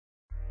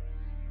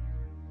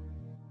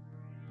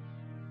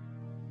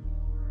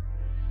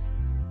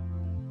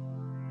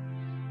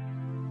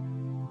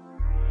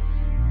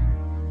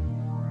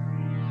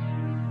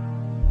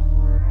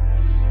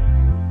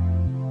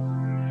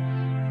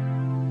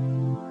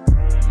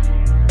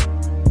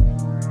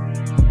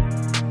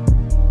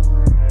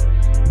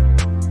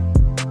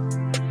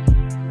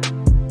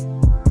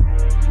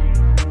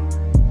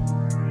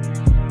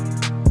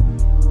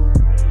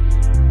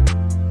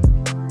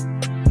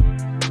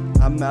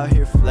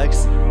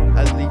flexing,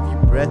 I leave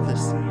you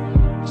breathless.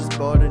 Just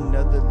bought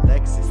another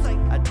Lexus,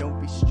 I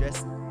don't be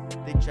stressing.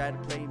 They try to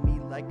play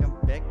me like I'm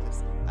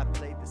Beckless. I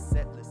play the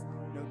set list,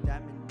 no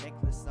diamond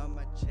necklace on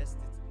my chest,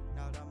 it's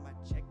not on my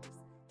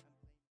checklist.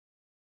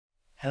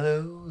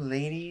 Hello,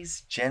 ladies,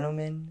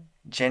 gentlemen,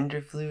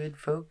 gender fluid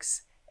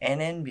folks,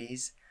 and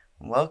NBs.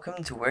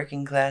 Welcome to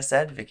Working Class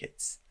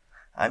Advocates.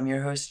 I'm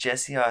your host,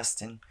 Jesse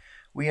Austin.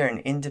 We are an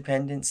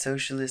independent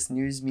socialist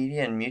news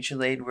media and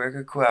mutual aid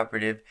worker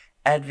cooperative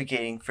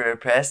advocating for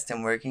oppressed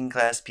and working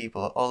class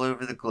people all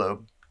over the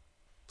globe.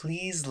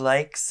 Please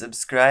like,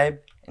 subscribe,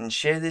 and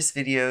share this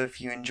video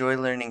if you enjoy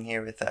learning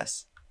here with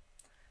us.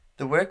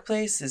 The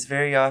workplace is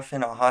very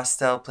often a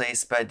hostile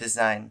place by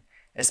design,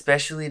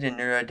 especially to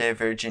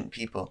neurodivergent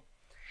people.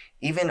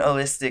 Even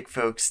holistic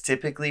folks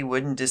typically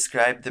wouldn't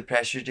describe the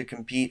pressure to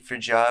compete for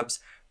jobs,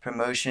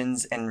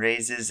 promotions, and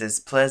raises as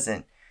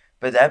pleasant,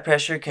 but that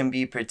pressure can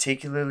be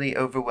particularly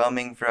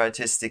overwhelming for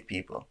autistic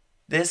people.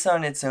 This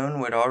on its own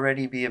would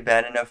already be a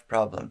bad enough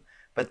problem,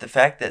 but the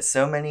fact that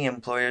so many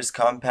employers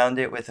compound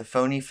it with a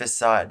phony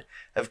facade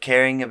of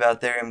caring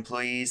about their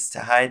employees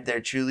to hide their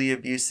truly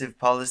abusive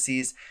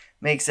policies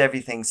makes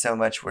everything so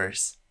much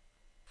worse.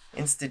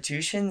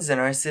 Institutions and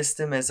our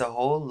system as a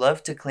whole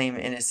love to claim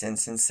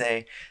innocence and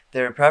say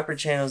there are proper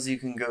channels you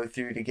can go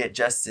through to get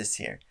justice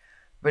here.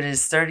 But it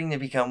is starting to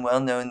become well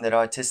known that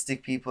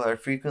autistic people are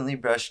frequently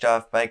brushed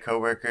off by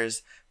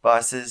coworkers,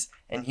 bosses,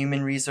 and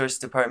human resource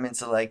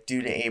departments alike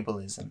due to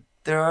ableism.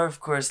 There are, of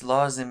course,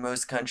 laws in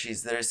most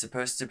countries that are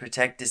supposed to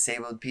protect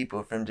disabled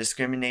people from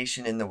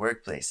discrimination in the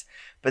workplace,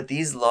 but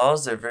these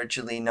laws are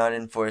virtually not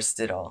enforced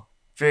at all.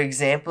 For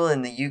example,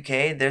 in the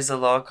UK, there's a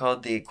law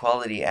called the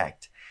Equality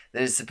Act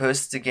that is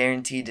supposed to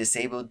guarantee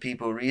disabled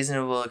people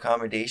reasonable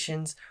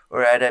accommodations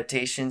or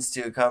adaptations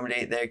to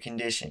accommodate their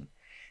condition.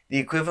 The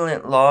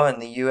equivalent law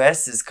in the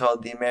US is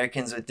called the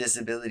Americans with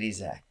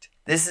Disabilities Act.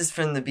 This is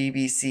from the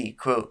BBC,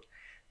 quote,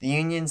 "The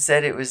union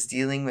said it was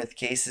dealing with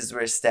cases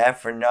where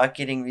staff were not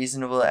getting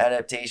reasonable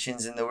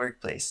adaptations in the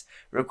workplace,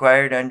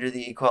 required under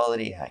the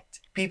Equality Act.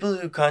 People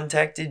who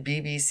contacted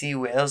BBC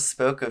Wales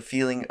spoke of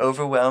feeling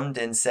overwhelmed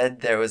and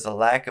said there was a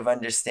lack of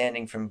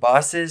understanding from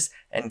bosses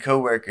and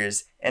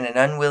co-workers and an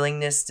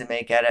unwillingness to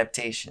make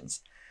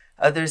adaptations.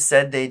 Others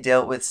said they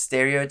dealt with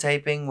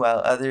stereotyping,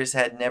 while others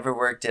had never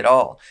worked at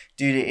all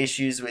due to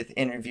issues with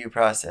interview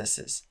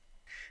processes.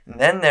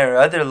 And then there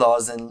are other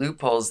laws and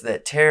loopholes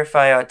that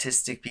terrify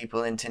autistic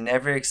people into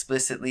never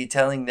explicitly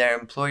telling their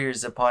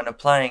employers upon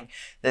applying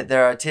that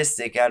they're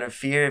autistic out of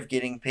fear of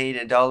getting paid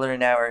 $1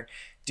 an hour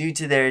due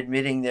to their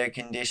admitting their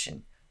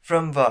condition.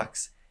 From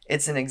Vox,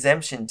 it's an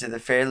exemption to the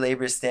Fair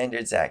Labor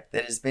Standards Act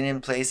that has been in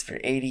place for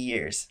 80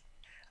 years.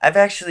 I've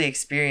actually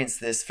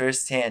experienced this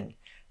firsthand.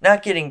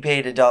 Not getting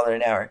paid $1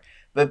 an hour,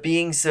 but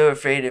being so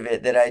afraid of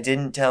it that I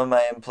didn't tell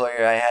my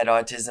employer I had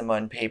autism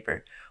on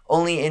paper,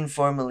 only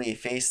informally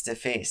face to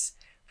face,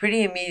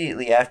 pretty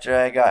immediately after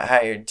I got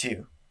hired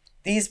too.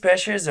 These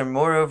pressures are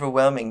more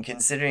overwhelming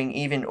considering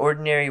even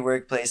ordinary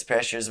workplace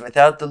pressures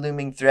without the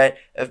looming threat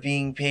of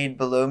being paid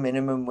below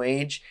minimum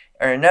wage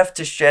are enough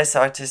to stress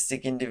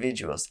autistic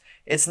individuals.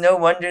 It's no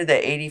wonder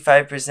that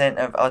 85%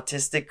 of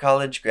autistic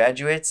college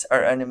graduates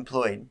are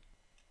unemployed.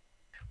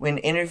 When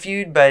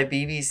interviewed by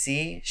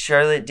BBC,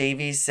 Charlotte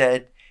Davies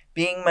said,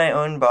 "Being my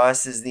own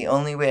boss is the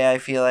only way I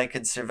feel I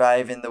could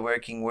survive in the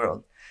working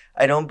world.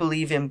 I don't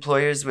believe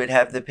employers would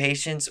have the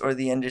patience or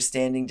the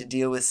understanding to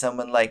deal with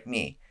someone like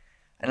me."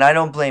 And I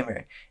don't blame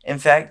her. In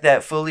fact,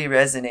 that fully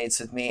resonates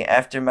with me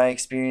after my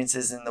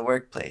experiences in the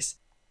workplace.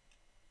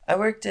 I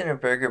worked in a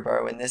burger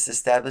bar when this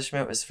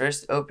establishment was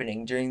first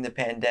opening during the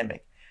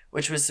pandemic,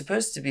 which was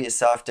supposed to be a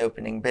soft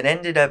opening but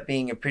ended up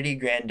being a pretty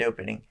grand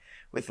opening,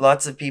 with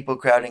lots of people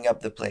crowding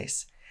up the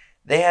place.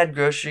 They had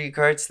grocery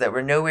carts that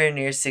were nowhere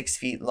near 6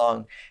 feet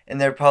long,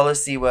 and their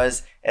policy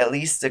was at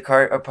least a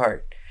cart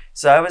apart.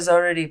 So I was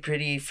already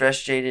pretty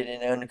frustrated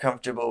and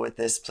uncomfortable with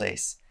this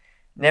place.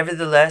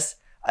 Nevertheless,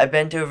 I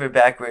bent over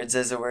backwards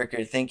as a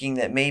worker, thinking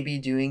that maybe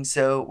doing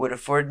so would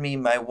afford me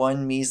my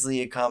one measly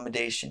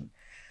accommodation.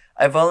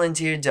 I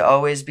volunteered to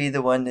always be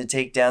the one to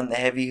take down the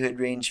heavy hood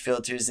range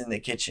filters in the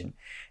kitchen,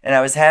 and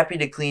I was happy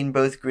to clean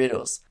both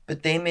griddles,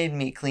 but they made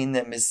me clean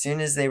them as soon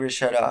as they were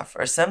shut off,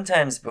 or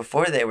sometimes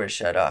before they were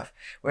shut off,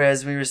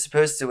 whereas we were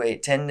supposed to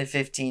wait 10 to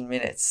 15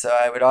 minutes, so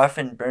I would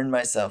often burn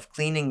myself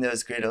cleaning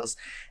those griddles,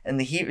 and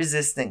the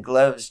heat-resistant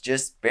gloves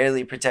just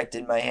barely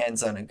protected my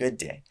hands on a good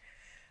day.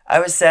 I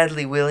was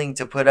sadly willing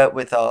to put up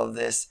with all of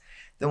this.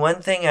 The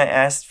one thing I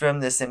asked from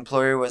this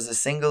employer was a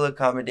single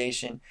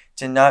accommodation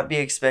to not be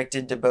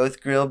expected to both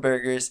grill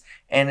burgers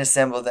and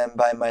assemble them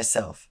by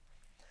myself.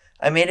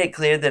 I made it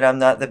clear that I'm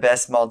not the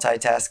best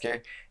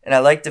multitasker, and I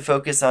like to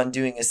focus on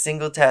doing a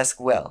single task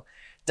well,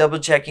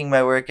 double-checking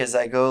my work as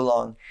I go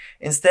along,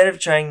 instead of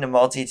trying to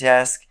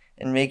multitask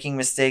and making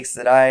mistakes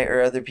that I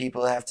or other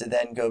people have to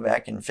then go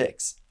back and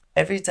fix.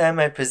 Every time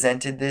I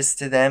presented this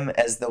to them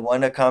as the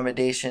one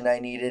accommodation I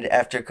needed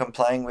after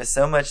complying with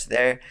so much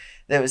there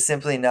that was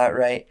simply not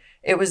right,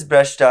 it was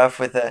brushed off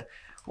with a,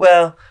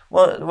 well,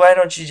 why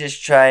don't you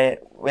just try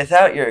it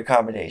without your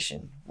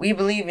accommodation? We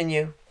believe in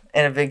you.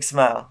 and a big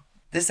smile.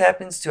 This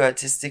happens to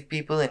autistic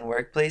people in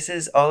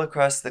workplaces all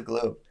across the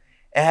globe.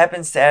 It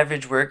happens to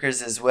average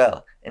workers as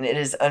well, and it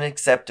is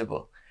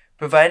unacceptable.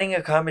 Providing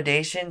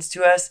accommodations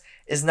to us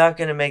is not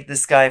going to make the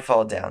sky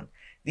fall down.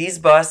 These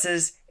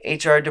bosses,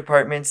 HR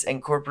departments,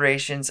 and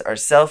corporations are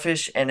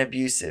selfish and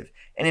abusive,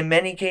 and in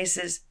many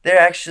cases, they're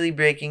actually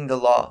breaking the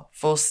law.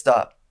 Full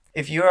stop.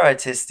 If you are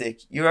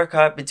autistic, you are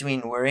caught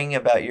between worrying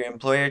about your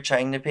employer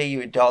trying to pay you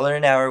 $1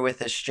 an hour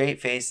with a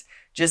straight face,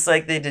 just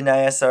like they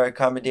deny us our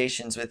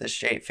accommodations with a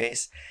straight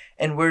face,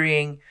 and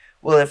worrying,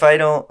 well, if I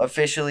don't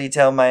officially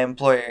tell my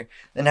employer,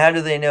 then how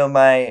do they know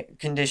my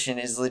condition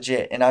is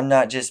legit and I'm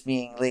not just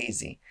being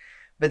lazy?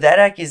 But that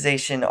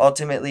accusation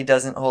ultimately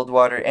doesn't hold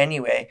water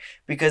anyway,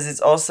 because it's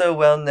also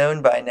well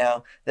known by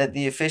now that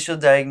the official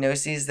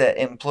diagnoses that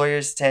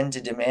employers tend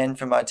to demand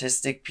from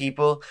autistic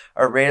people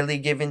are rarely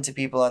given to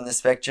people on the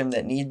spectrum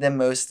that need them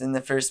most in the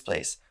first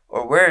place.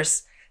 Or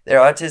worse, their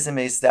autism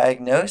is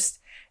diagnosed,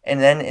 and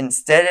then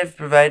instead of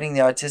providing the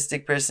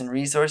autistic person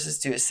resources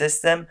to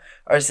assist them,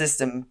 our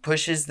system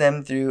pushes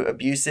them through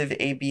abusive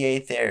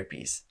ABA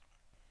therapies.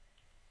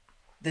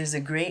 There's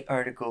a great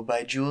article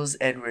by Jules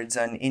Edwards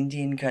on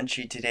Indian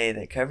Country Today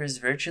that covers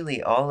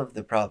virtually all of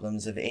the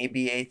problems of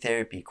ABA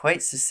therapy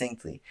quite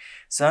succinctly,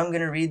 so I'm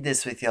going to read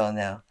this with y'all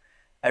now.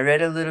 I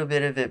read a little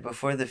bit of it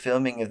before the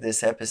filming of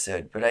this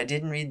episode, but I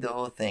didn't read the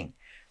whole thing,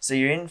 so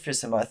you're in for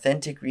some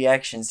authentic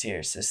reactions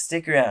here, so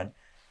stick around.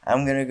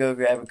 I'm going to go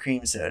grab a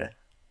cream soda.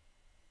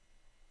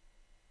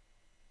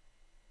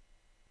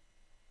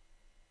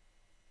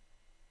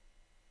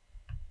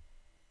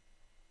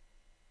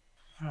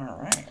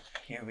 Alright,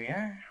 here we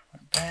are.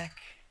 We're back.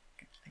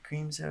 Got the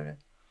cream soda.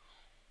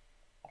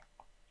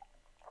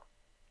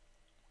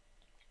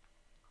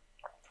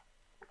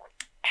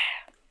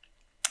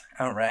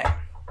 Alright,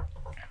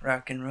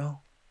 rock and roll.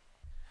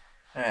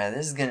 Alright,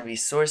 this is going to be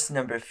source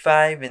number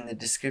 5 in the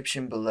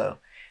description below.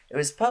 It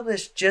was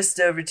published just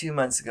over 2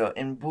 months ago,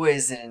 and boy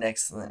is it an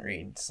excellent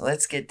read. So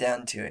let's get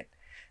down to it.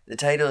 The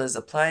title is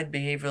Applied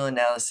Behavioral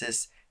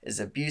Analysis is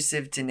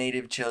Abusive to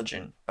Native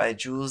Children by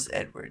Jules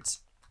Edwards.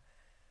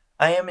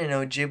 I am an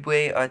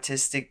Ojibwe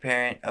autistic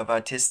parent of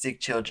autistic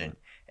children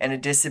and a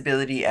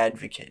disability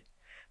advocate.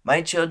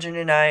 My children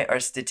and I are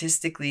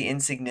statistically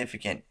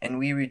insignificant, and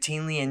we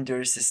routinely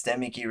endure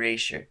systemic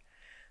erasure.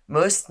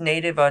 Most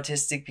native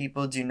autistic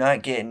people do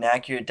not get an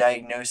accurate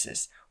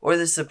diagnosis or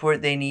the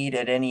support they need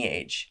at any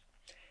age.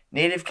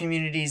 Native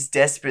communities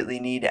desperately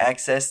need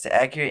access to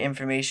accurate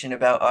information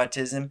about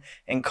autism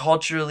and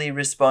culturally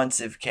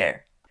responsive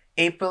care.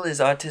 April is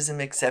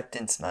Autism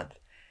Acceptance Month.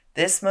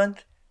 This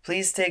month,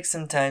 please take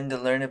some time to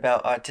learn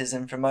about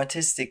autism from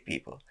autistic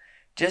people.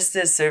 Just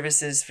as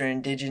services for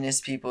Indigenous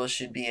people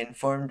should be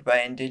informed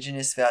by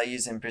Indigenous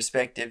values and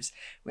perspectives,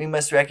 we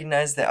must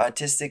recognize that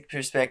autistic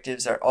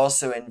perspectives are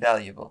also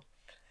invaluable.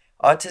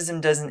 Autism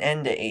doesn't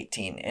end at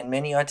 18, and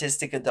many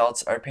autistic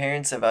adults are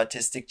parents of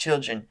autistic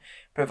children,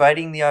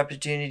 providing the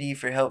opportunity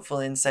for helpful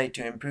insight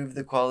to improve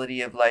the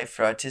quality of life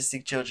for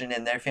autistic children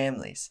and their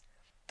families.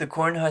 The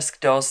Cornhusk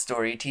Doll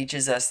story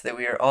teaches us that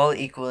we are all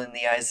equal in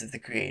the eyes of the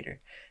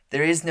Creator.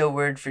 There is no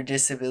word for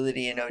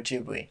disability in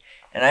Ojibwe,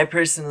 and I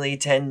personally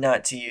tend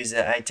not to use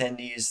it. I tend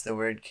to use the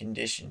word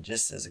condition,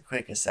 just as a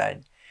quick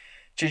aside.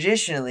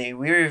 Traditionally,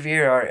 we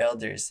revere our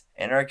elders,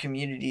 and our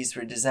communities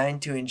were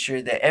designed to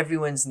ensure that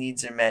everyone's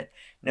needs are met,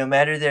 no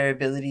matter their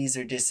abilities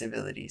or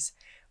disabilities.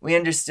 We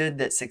understood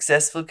that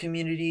successful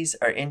communities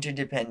are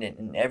interdependent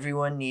and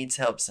everyone needs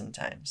help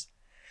sometimes.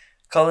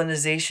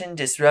 Colonization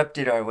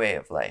disrupted our way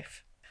of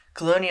life.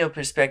 Colonial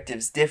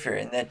perspectives differ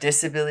in that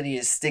disability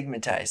is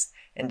stigmatized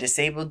and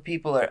disabled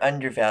people are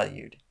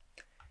undervalued.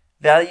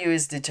 Value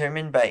is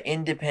determined by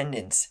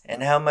independence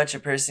and how much a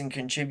person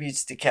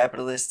contributes to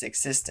capitalistic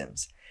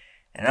systems.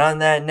 And on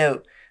that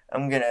note,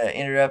 I'm going to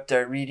interrupt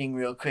our reading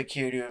real quick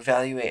here to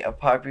evaluate a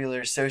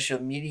popular social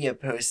media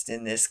post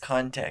in this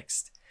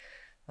context.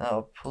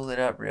 I'll pull it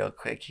up real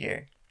quick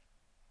here.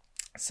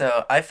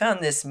 So I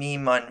found this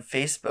meme on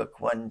Facebook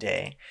one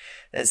day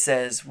that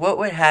says, "What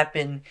would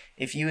happen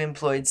if you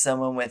employed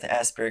someone with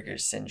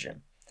Asperger's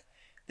syndrome?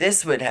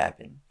 This would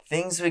happen.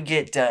 Things would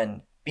get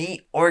done.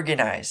 Be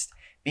organized.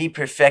 Be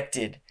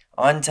perfected.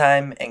 On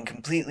time and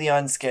completely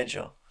on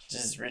schedule."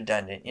 This is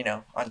redundant,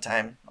 on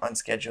time, on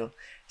schedule,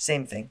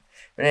 same thing.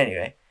 But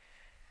anyway.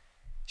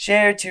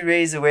 Share to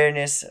raise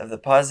awareness of the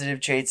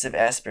positive traits of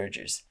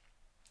Asperger's.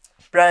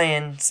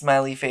 Brian,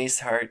 smiley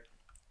face, heart.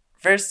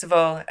 First of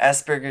all,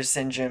 Asperger's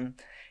syndrome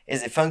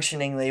is a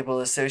functioning label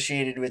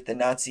associated with the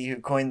Nazi who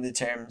coined the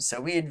term, so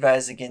we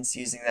advise against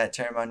using that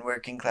term on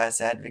working class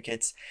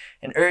advocates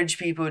and urge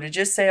people to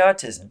just say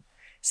autism.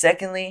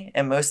 Secondly,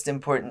 and most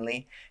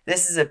importantly,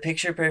 this is a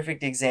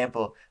picture-perfect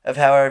example of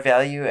how our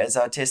value as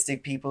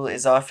autistic people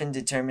is often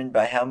determined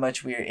by how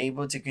much we are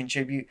able to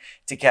contribute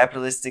to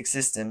capitalistic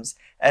systems,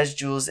 as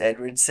Jules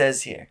Edwards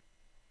says here.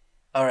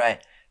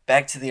 Alright,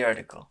 back to the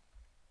article.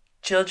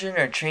 Children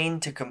are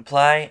trained to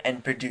comply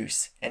and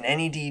produce, and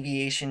any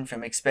deviation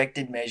from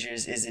expected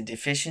measures is a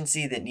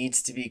deficiency that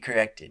needs to be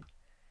corrected.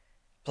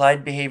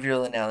 Applied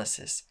behavioral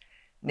analysis.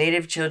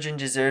 Native children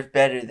deserve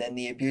better than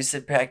the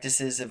abusive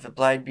practices of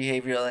applied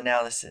behavioral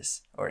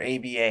analysis, or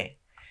ABA.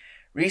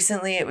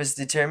 Recently, it was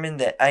determined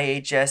that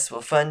IHS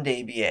will fund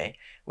ABA,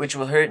 which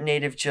will hurt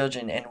Native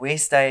children and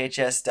waste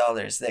IHS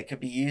dollars that could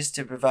be used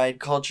to provide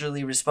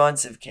culturally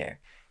responsive care.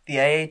 The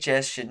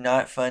IHS should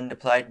not fund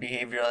applied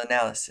behavioral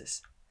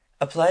analysis.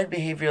 Applied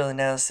behavioral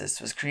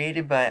analysis was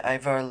created by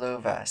Ivar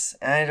Lovaas,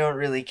 and I don't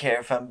really care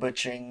if I'm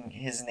butchering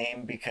his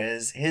name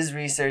because his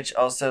research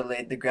also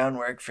laid the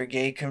groundwork for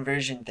gay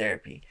conversion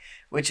therapy,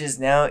 which is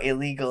now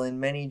illegal in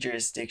many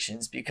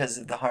jurisdictions because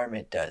of the harm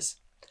it does.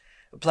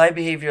 Applied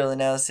behavioral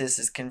analysis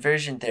is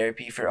conversion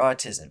therapy for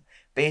autism,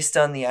 based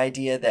on the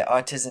idea that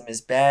autism is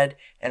bad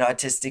and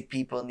autistic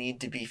people need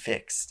to be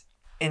fixed.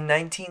 In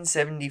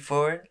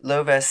 1974,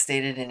 Lovaas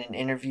stated in an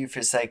interview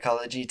for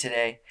Psychology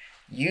Today,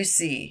 "You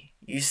see,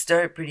 you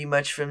start pretty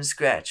much from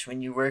scratch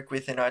when you work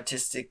with an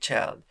autistic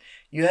child.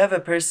 You have a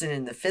person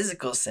in the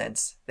physical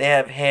sense. They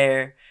have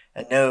hair,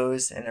 a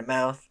nose, and a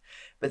mouth,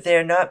 but they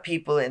are not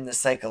people in the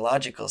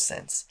psychological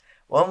sense.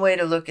 One way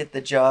to look at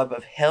the job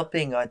of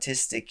helping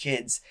autistic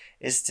kids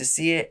is to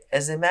see it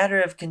as a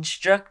matter of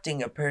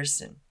constructing a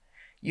person.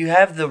 You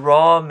have the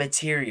raw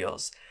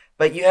materials,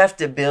 but you have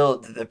to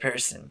build the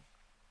person."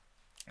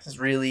 This is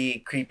a really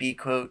creepy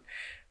quote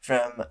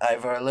from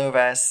Ivar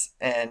Lovaas,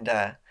 and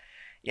the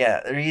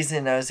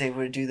reason I was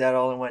able to do that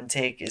all in one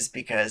take is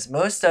because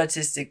most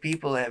autistic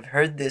people have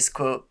heard this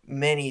quote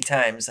many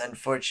times,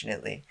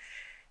 unfortunately.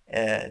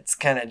 It's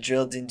kind of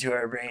drilled into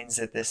our brains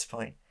at this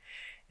point.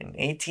 In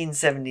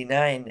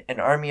 1879, an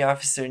Army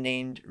officer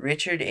named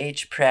Richard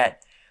H.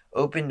 Pratt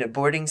opened a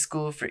boarding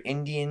school for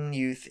Indian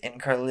youth in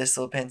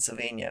Carlisle,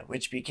 Pennsylvania,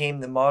 which became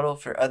the model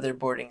for other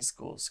boarding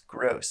schools.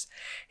 Gross.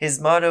 His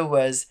motto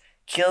was,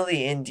 "Kill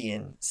the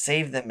Indian,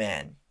 save the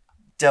man."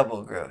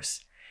 Double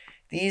gross.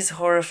 These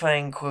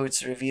horrifying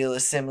quotes reveal a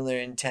similar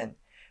intent.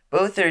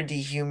 Both are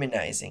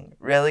dehumanizing,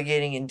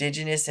 relegating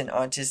indigenous and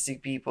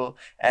autistic people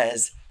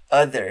as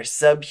other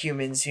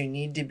subhumans who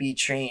need to be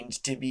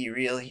trained to be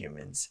real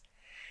humans.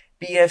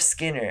 B.F.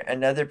 Skinner,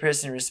 another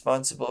person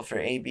responsible for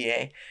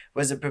ABA,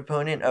 was a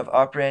proponent of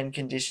operant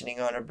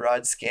conditioning on a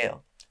broad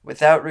scale,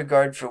 without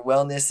regard for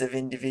wellness of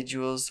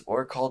individuals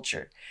or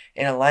culture,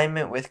 in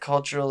alignment with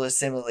cultural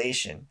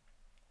assimilation.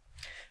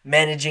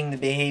 Managing the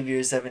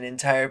behaviors of an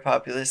entire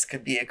populace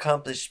could be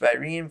accomplished by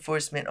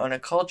reinforcement on a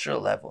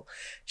cultural level,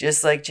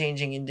 just like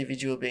changing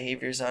individual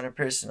behaviors on a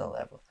personal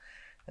level.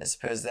 I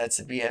suppose that's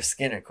a B.F.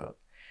 Skinner quote.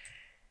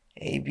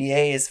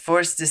 ABA is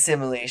forced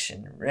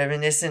assimilation,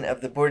 reminiscent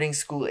of the boarding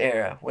school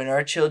era, when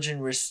our children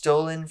were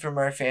stolen from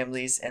our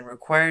families and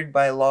required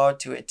by law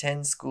to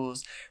attend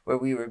schools where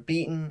we were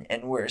beaten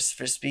and worse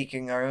for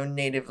speaking our own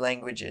native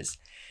languages.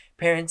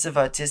 Parents of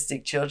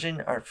autistic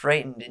children are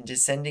frightened into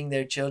sending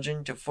their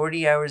children to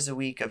 40 hours a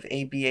week of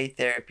ABA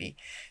therapy,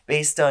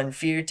 based on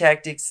fear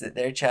tactics that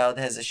their child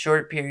has a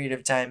short period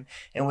of time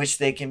in which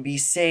they can be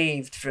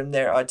saved from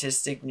their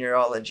autistic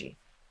neurology.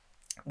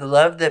 The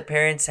love that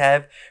parents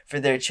have for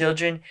their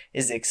children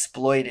is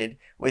exploited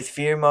with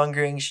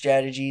fear-mongering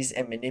strategies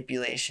and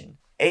manipulation.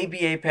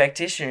 ABA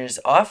practitioners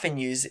often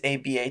use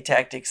ABA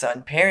tactics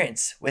on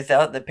parents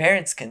without the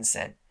parents'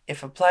 consent.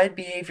 If applied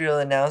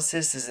behavioral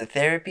analysis is a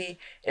therapy,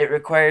 it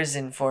requires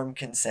informed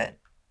consent.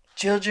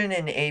 Children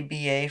in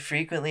ABA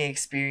frequently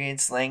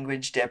experience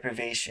language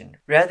deprivation.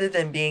 Rather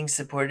than being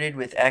supported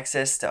with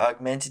access to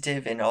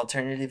augmentative and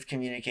alternative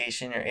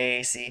communication, or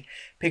AAC,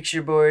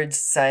 picture boards,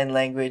 sign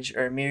language,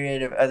 or a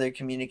myriad of other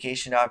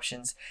communication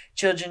options,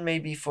 children may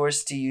be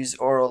forced to use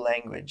oral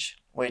language,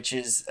 which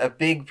is a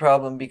big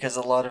problem because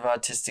a lot of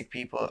autistic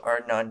people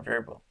are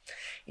nonverbal,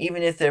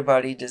 even if their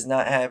body does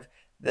not have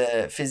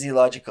the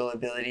physiological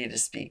ability to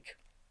speak.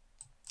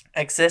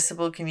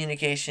 Accessible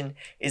communication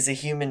is a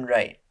human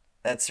right.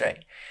 That's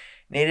right.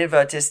 Native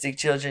autistic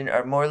children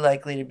are more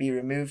likely to be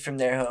removed from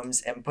their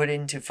homes and put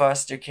into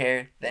foster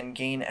care than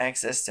gain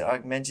access to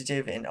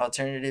augmentative and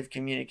alternative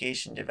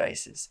communication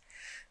devices.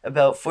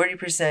 About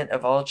 40%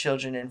 of all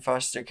children in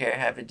foster care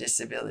have a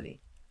disability.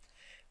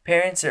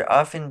 Parents are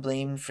often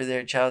blamed for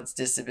their child's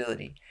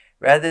disability,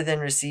 rather than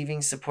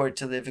receiving support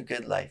to live a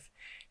good life.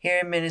 Here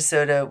in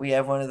Minnesota, we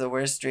have one of the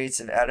worst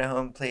rates of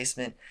out-of-home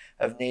placement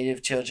of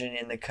Native children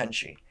in the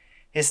country.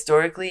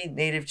 Historically,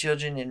 Native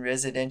children in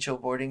residential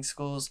boarding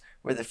schools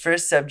were the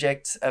first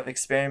subjects of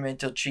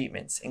experimental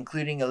treatments,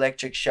 including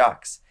electric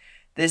shocks.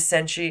 This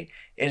century,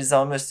 it is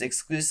almost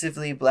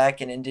exclusively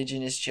Black and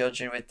Indigenous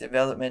children with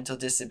developmental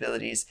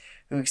disabilities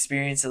who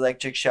experience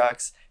electric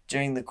shocks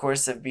during the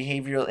course of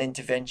behavioral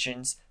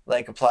interventions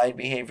like applied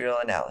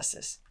behavioral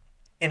analysis.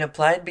 In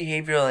applied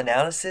behavioral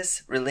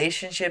analysis,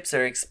 relationships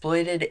are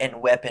exploited and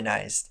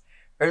weaponized.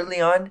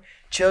 Early on,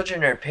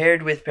 children are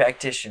paired with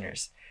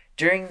practitioners.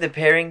 During the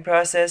pairing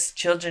process,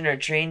 children are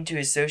trained to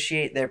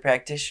associate their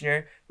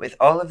practitioner with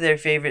all of their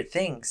favorite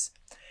things.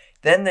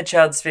 Then the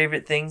child's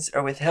favorite things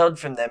are withheld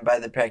from them by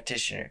the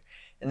practitioner,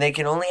 and they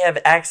can only have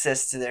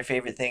access to their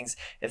favorite things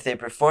if they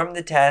perform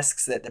the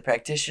tasks that the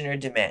practitioner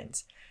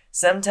demands.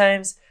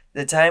 Sometimes,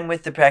 the time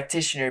with the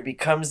practitioner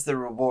becomes the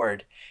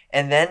reward,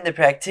 and then the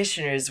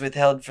practitioner is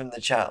withheld from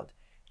the child.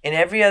 In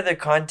every other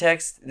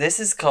context, this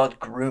is called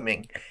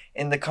grooming.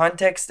 In the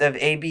context of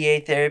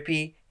ABA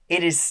therapy,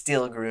 it is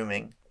still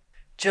grooming.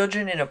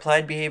 Children in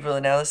applied behavioral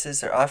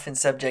analysis are often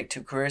subject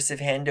to coercive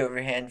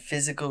hand-over-hand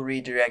physical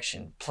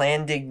redirection,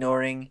 planned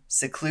ignoring,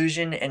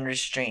 seclusion, and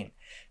restraint.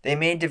 They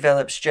may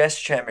develop stress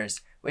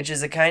tremors, which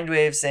is a kind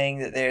way of saying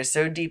that they are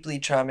so deeply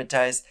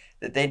traumatized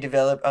that they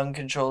develop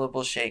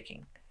uncontrollable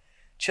shaking.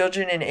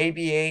 Children in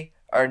ABA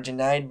are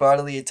denied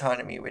bodily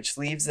autonomy, which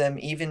leaves them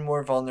even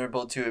more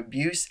vulnerable to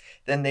abuse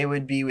than they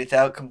would be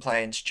without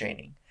compliance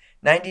training.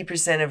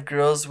 90% of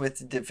girls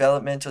with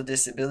developmental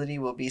disability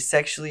will be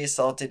sexually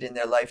assaulted in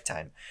their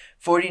lifetime.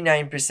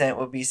 49%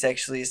 will be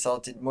sexually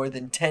assaulted more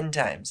than 10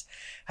 times.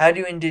 How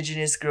do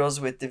Indigenous girls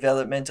with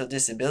developmental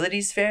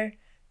disabilities fare?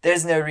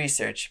 There's no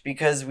research,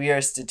 because we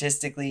are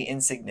statistically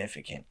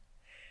insignificant.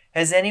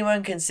 Has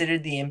anyone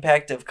considered the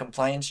impact of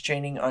compliance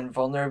training on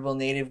vulnerable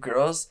Native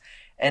girls?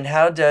 And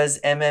how does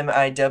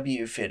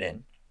MMIW fit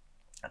in?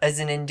 As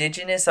an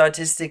Indigenous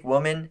autistic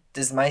woman,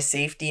 does my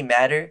safety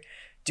matter?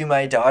 Do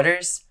my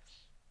daughters?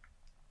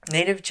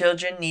 Native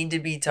children need to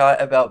be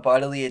taught about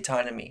bodily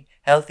autonomy,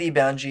 healthy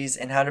boundaries,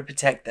 and how to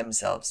protect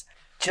themselves.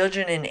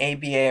 Children in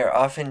ABA are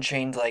often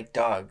trained like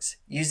dogs,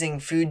 using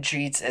food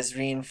treats as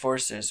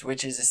reinforcers,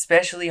 which is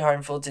especially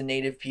harmful to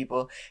Native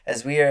people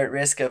as we are at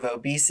risk of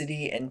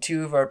obesity and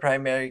 2 of our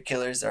primary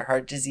killers are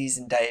heart disease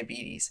and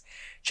diabetes.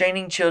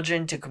 Training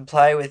children to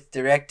comply with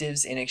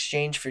directives in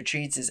exchange for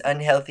treats is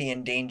unhealthy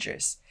and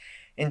dangerous.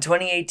 In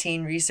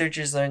 2018,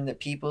 researchers learned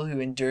that people who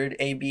endured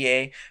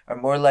ABA are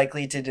more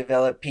likely to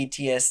develop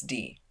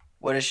PTSD.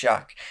 What a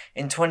shock.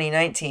 In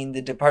 2019,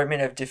 the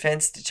Department of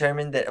Defense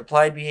determined that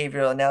applied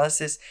behavioral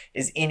analysis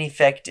is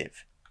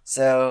ineffective.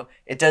 So,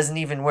 it doesn't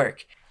even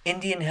work.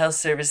 Indian health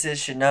services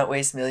should not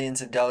waste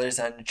millions of dollars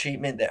on a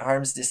treatment that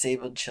harms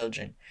disabled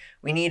children.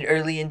 We need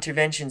early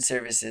intervention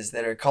services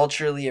that are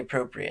culturally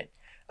appropriate.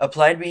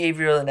 Applied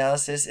behavioral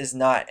analysis is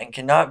not and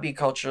cannot be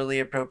culturally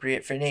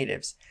appropriate for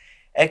Natives.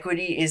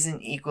 Equity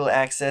isn't equal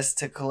access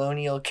to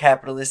colonial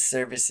capitalist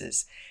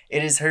services.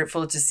 It is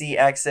hurtful to see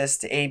access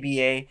to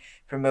ABA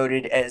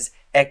promoted as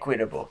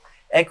equitable.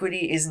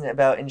 Equity isn't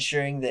about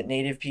ensuring that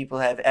Native people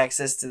have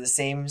access to the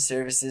same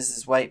services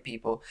as white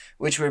people,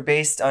 which were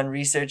based on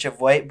research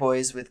of white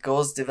boys with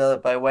goals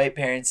developed by white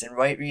parents and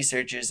white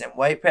researchers and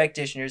white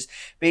practitioners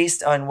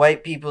based on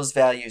white people's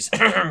values.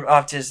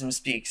 Autism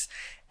speaks.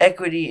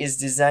 Equity is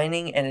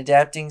designing and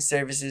adapting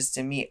services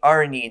to meet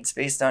our needs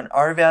based on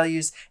our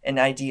values and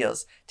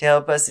ideals to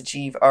help us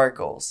achieve our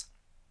goals.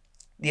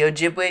 The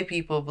Ojibwe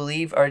people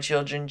believe our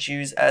children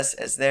choose us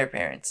as their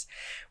parents.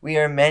 We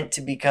are meant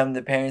to become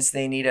the parents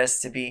they need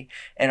us to be,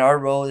 and our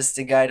role is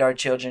to guide our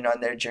children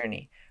on their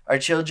journey. Our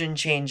children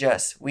change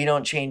us. We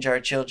don't change our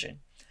children.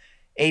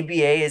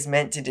 ABA is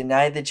meant to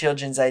deny the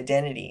children's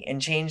identity and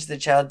change the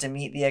child to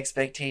meet the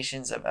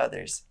expectations of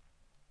others.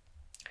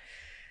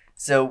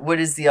 So what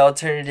is the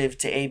alternative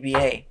to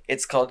ABA?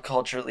 It's called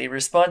culturally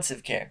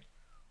responsive care.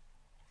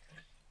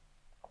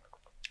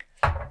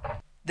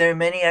 There are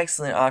many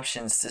excellent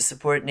options to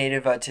support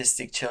Native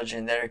autistic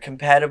children that are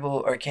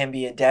compatible or can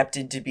be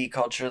adapted to be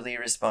culturally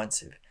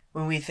responsive.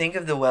 When we think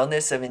of the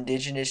wellness of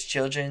Indigenous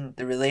children,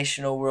 the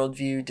relational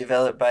worldview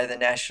developed by the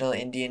National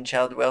Indian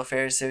Child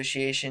Welfare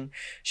Association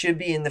should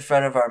be in the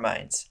front of our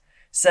minds.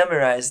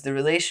 Summarized, the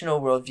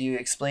relational worldview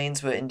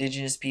explains what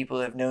Indigenous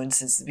people have known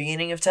since the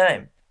beginning of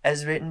time.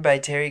 As written by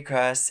Terry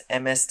Cross,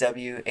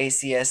 MSW,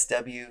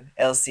 ACSW,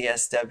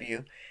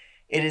 LCSW,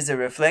 it is a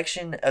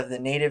reflection of the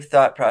Native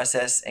thought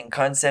process and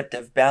concept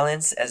of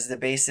balance as the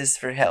basis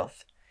for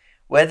health,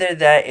 whether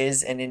that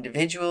is an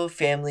individual,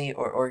 family,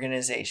 or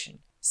organization.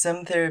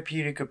 Some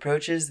therapeutic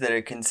approaches that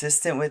are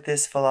consistent with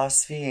this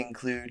philosophy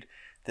include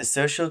the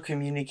social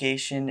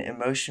communication,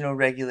 emotional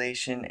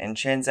regulation, and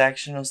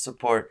transactional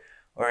support,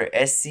 or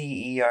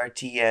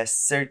SCERTS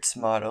CERTS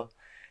model,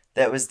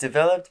 that was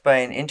developed by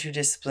an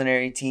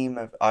interdisciplinary team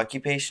of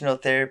occupational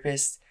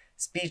therapists,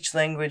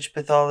 speech-language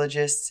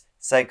pathologists,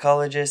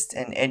 psychologists,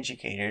 and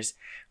educators,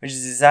 which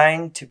is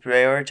designed to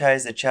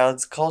prioritize a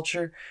child's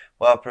culture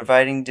while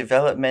providing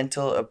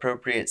developmental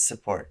appropriate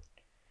support.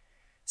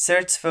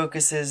 CERTS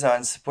focuses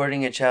on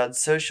supporting a child's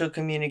social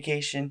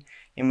communication,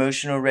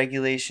 emotional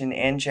regulation,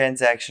 and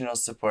transactional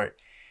support.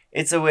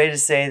 It's a way to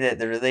say that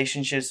the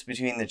relationships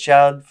between the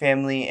child,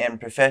 family, and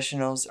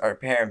professionals are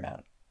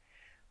paramount.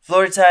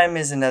 Floor time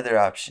is another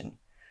option.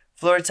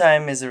 Floor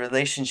time is a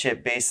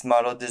relationship-based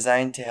model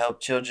designed to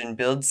help children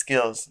build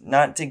skills,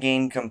 not to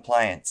gain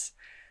compliance.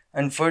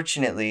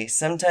 Unfortunately,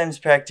 sometimes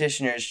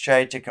practitioners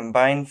try to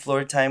combine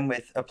floor time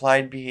with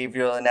applied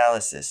behavioral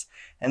analysis,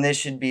 and this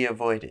should be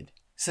avoided.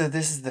 So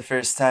this is the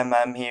first time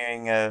I'm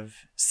hearing of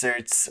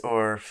CERTS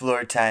or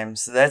floor time,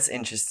 so that's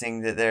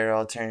interesting that there are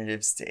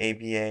alternatives to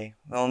ABA.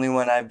 The only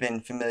one I've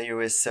been familiar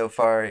with so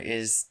far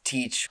is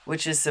TEACH,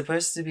 which is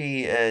supposed to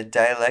be a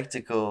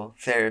dialectical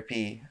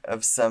therapy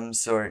of some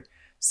sort,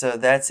 so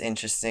that's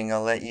interesting.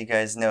 I'll let you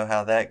guys know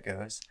how that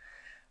goes.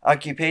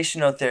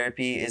 Occupational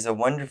therapy is a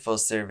wonderful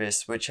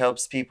service which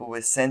helps people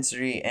with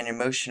sensory and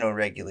emotional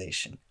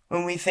regulation.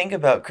 When we think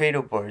about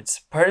cradle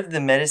boards, part of the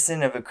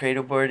medicine of a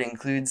cradle board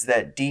includes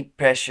that deep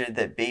pressure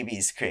that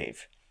babies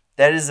crave.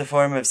 That is a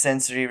form of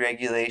sensory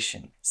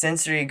regulation.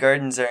 Sensory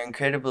gardens are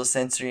incredible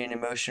sensory and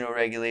emotional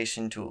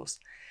regulation tools.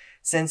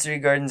 Sensory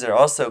gardens are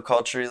also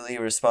culturally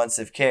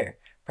responsive care,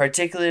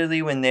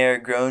 particularly when they are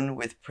grown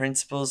with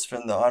principles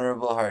from the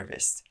honorable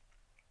harvest.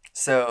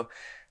 So,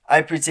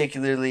 I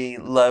particularly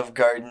love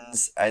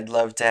gardens. I'd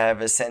love to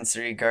have a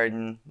sensory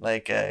garden,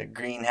 like a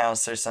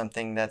greenhouse or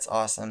something. That's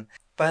awesome.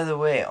 By the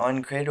way,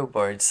 on cradle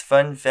boards,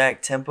 fun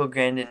fact, Temple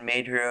Grandin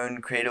made her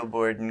own cradle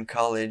board in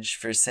college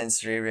for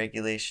sensory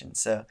regulation,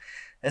 so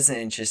that's an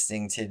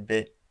interesting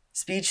tidbit.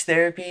 Speech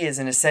therapy is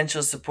an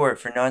essential support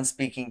for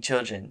non-speaking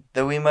children,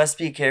 though we must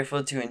be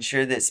careful to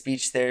ensure that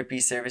speech therapy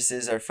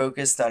services are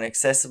focused on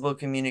accessible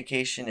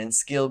communication and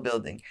skill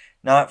building,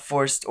 not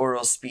forced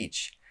oral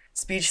speech.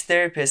 Speech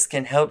therapists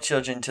can help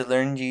children to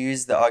learn to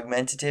use the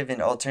augmentative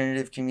and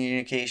alternative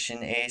communication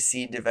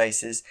AAC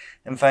devices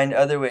and find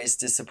other ways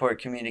to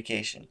support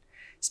communication.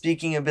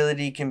 Speaking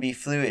ability can be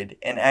fluid,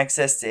 and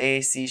access to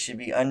AAC should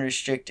be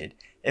unrestricted.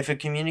 If a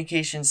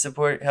communication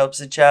support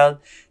helps a child,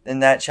 then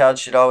that child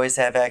should always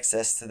have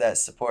access to that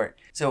support.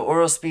 So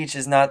oral speech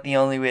is not the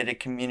only way to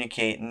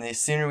communicate, and the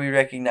sooner we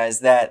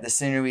recognize that, the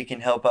sooner we can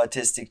help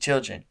autistic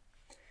children.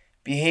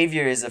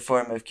 Behavior is a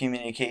form of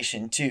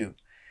communication too.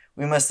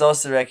 We must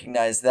also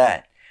recognize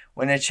that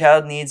when a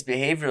child needs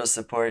behavioral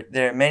support,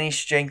 there are many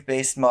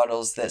strength-based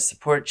models that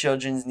support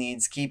children's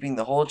needs, keeping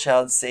the whole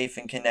child safe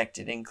and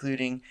connected,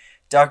 including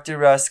Dr.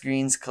 Ross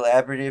Greene's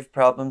collaborative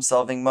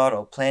problem-solving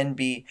model. Plan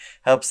B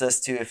helps us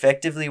to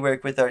effectively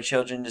work with our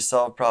children to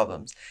solve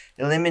problems,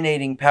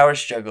 eliminating power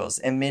struggles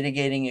and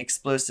mitigating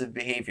explosive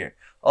behavior,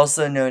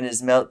 also known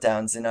as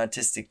meltdowns in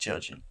autistic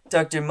children.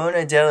 Dr.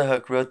 Mona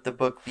Delahooke wrote the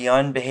book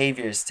Beyond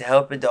Behaviors to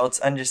help adults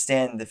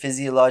understand the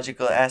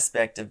physiological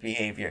aspect of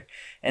behavior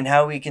and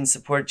how we can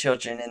support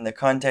children in the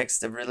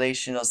context of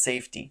relational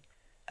safety.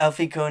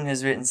 Alfie Kohn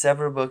has written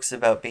several books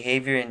about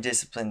behavior and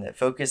discipline that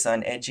focus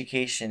on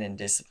education and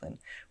discipline,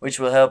 which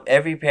will help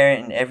every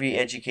parent and every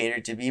educator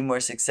to be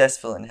more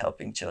successful in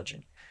helping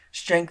children.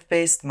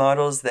 Strength-based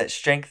models that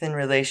strengthen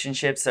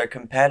relationships are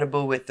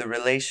compatible with the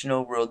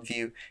relational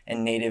worldview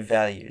and native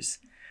values.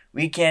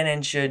 We can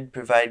and should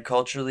provide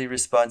culturally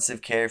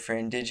responsive care for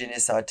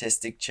Indigenous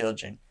autistic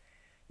children.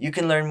 You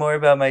can learn more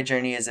about my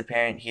journey as a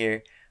parent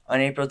here. On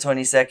April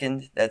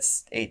 22nd,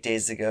 that's 8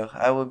 days ago,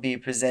 I will be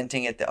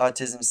presenting at the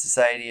Autism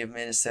Society of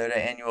Minnesota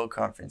annual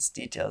conference.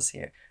 Details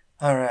here.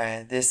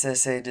 Alright, this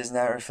essay does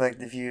not reflect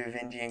the view of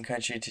Indian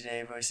country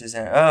today. Voices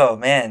are... Oh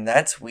man,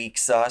 that's weak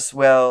sauce.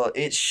 Well,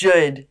 it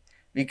should,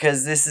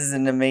 because this is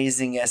an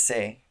amazing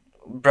essay.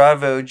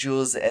 Bravo,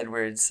 Jules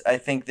Edwards. I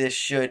think this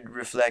should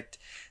reflect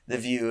the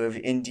view of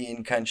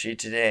Indian country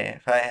today,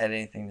 if I had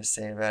anything to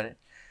say about it.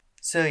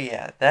 So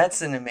yeah,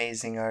 that's an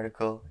amazing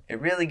article. It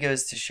really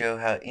goes to show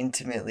how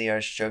intimately our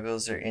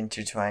struggles are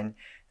intertwined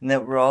and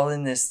that we're all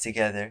in this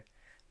together.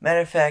 Matter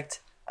of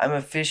fact, I'm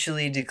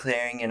officially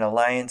declaring an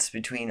alliance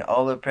between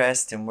all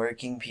oppressed and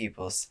working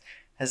peoples,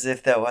 as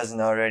if that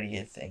wasn't already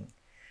a thing.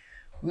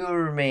 We will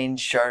remain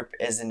sharp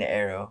as an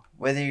arrow,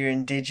 whether you're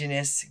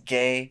Indigenous,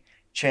 gay,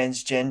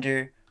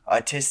 transgender,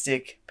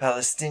 autistic,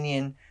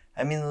 Palestinian,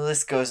 I mean the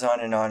list goes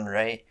on and on,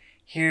 right?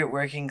 Here at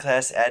Working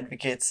Class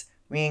Advocates,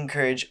 we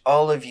encourage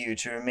all of you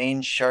to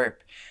remain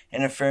sharp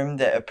and affirm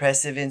that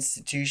oppressive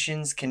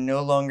institutions can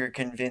no longer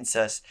convince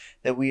us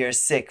that we are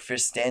sick for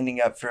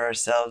standing up for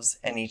ourselves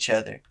and each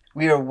other.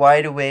 We are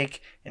wide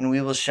awake and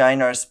we will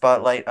shine our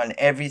spotlight on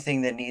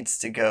everything that needs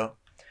to go.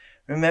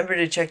 Remember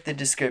to check the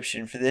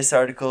description for this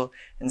article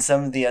and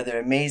some of the other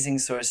amazing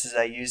sources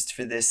I used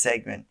for this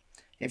segment.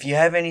 If you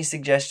have any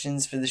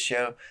suggestions for the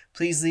show,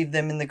 please leave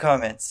them in the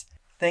comments.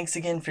 Thanks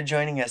again for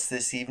joining us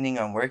this evening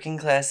on Working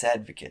Class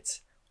Advocates.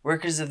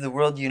 Workers of the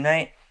world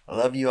unite. I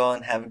love you all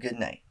and have a good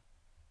night.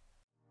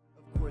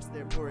 Of course,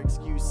 their poor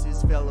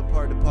excuses fell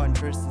apart upon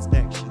first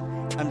inspection.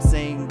 I'm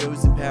saying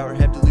those in power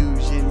have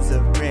delusions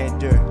of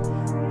grandeur.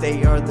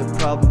 They are the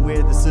problem,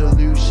 we're the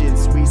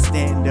solutions. We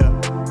stand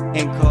up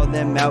and call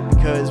them out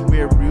because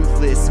we're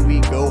ruthless and we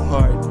go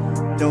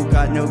hard. Don't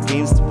got no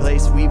games to play,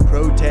 so we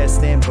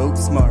protest and vote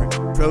smart.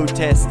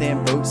 Protest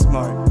and vote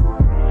smart.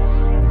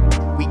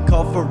 We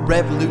call for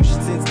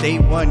revolution since day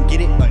one, get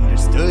it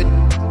understood?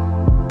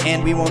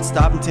 And we won't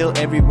stop until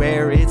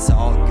everywhere it's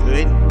all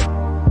good.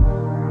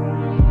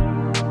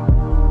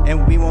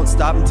 And we won't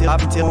stop until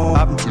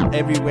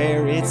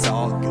everywhere it's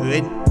all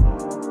good.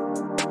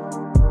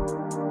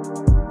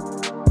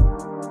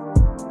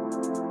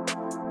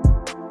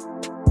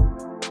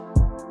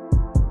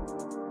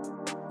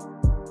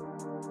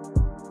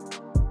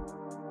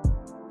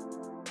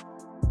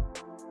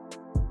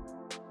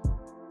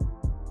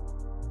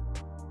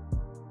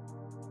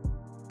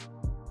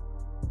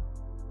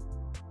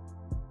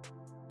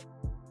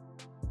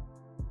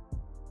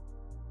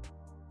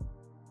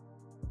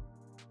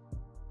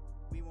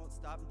 We won't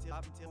stop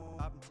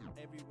until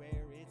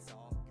everywhere it's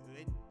all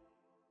good.